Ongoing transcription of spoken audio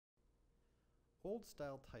old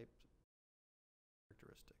style type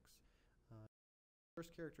characteristics.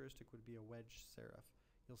 First characteristic would be a wedge serif.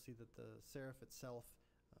 You'll see that the serif itself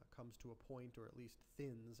comes to a point, or at least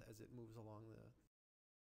thins as it moves along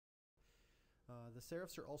the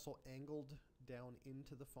serifs are also angled down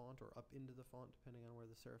into the font or up into the font, depending on where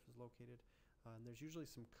the serif is located. And there's usually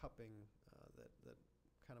some cupping that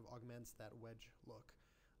kind of augments that wedge look.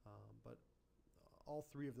 But all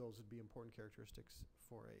three of those would be important characteristics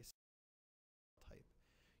for a type.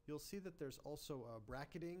 You'll see that there's also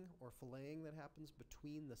bracketing or filleting that happens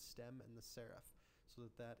between the stem and the serif, so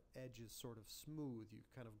that that edge is sort of smooth. You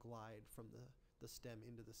kind of glide from the stem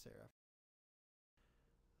into the serif.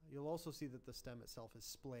 You'll also see that the stem itself is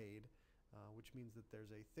splayed, which means that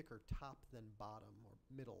there's a thicker top than bottom or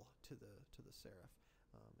middle to the serif.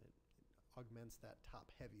 It augments that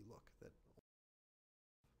top-heavy look.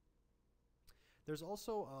 There's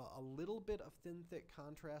also a little bit of thin-thick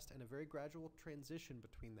contrast and a very gradual transition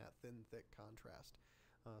between that thin-thick contrast.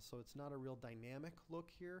 So it's not a real dynamic look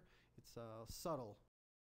here. It's subtle.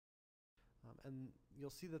 And you'll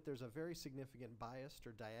see that there's a very significant biased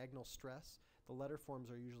or diagonal stress. The letter forms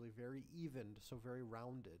are usually very evened, so very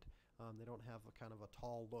rounded. They don't have a kind of a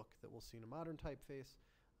tall look that we'll see in a modern typeface.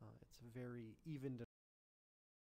 It's very evened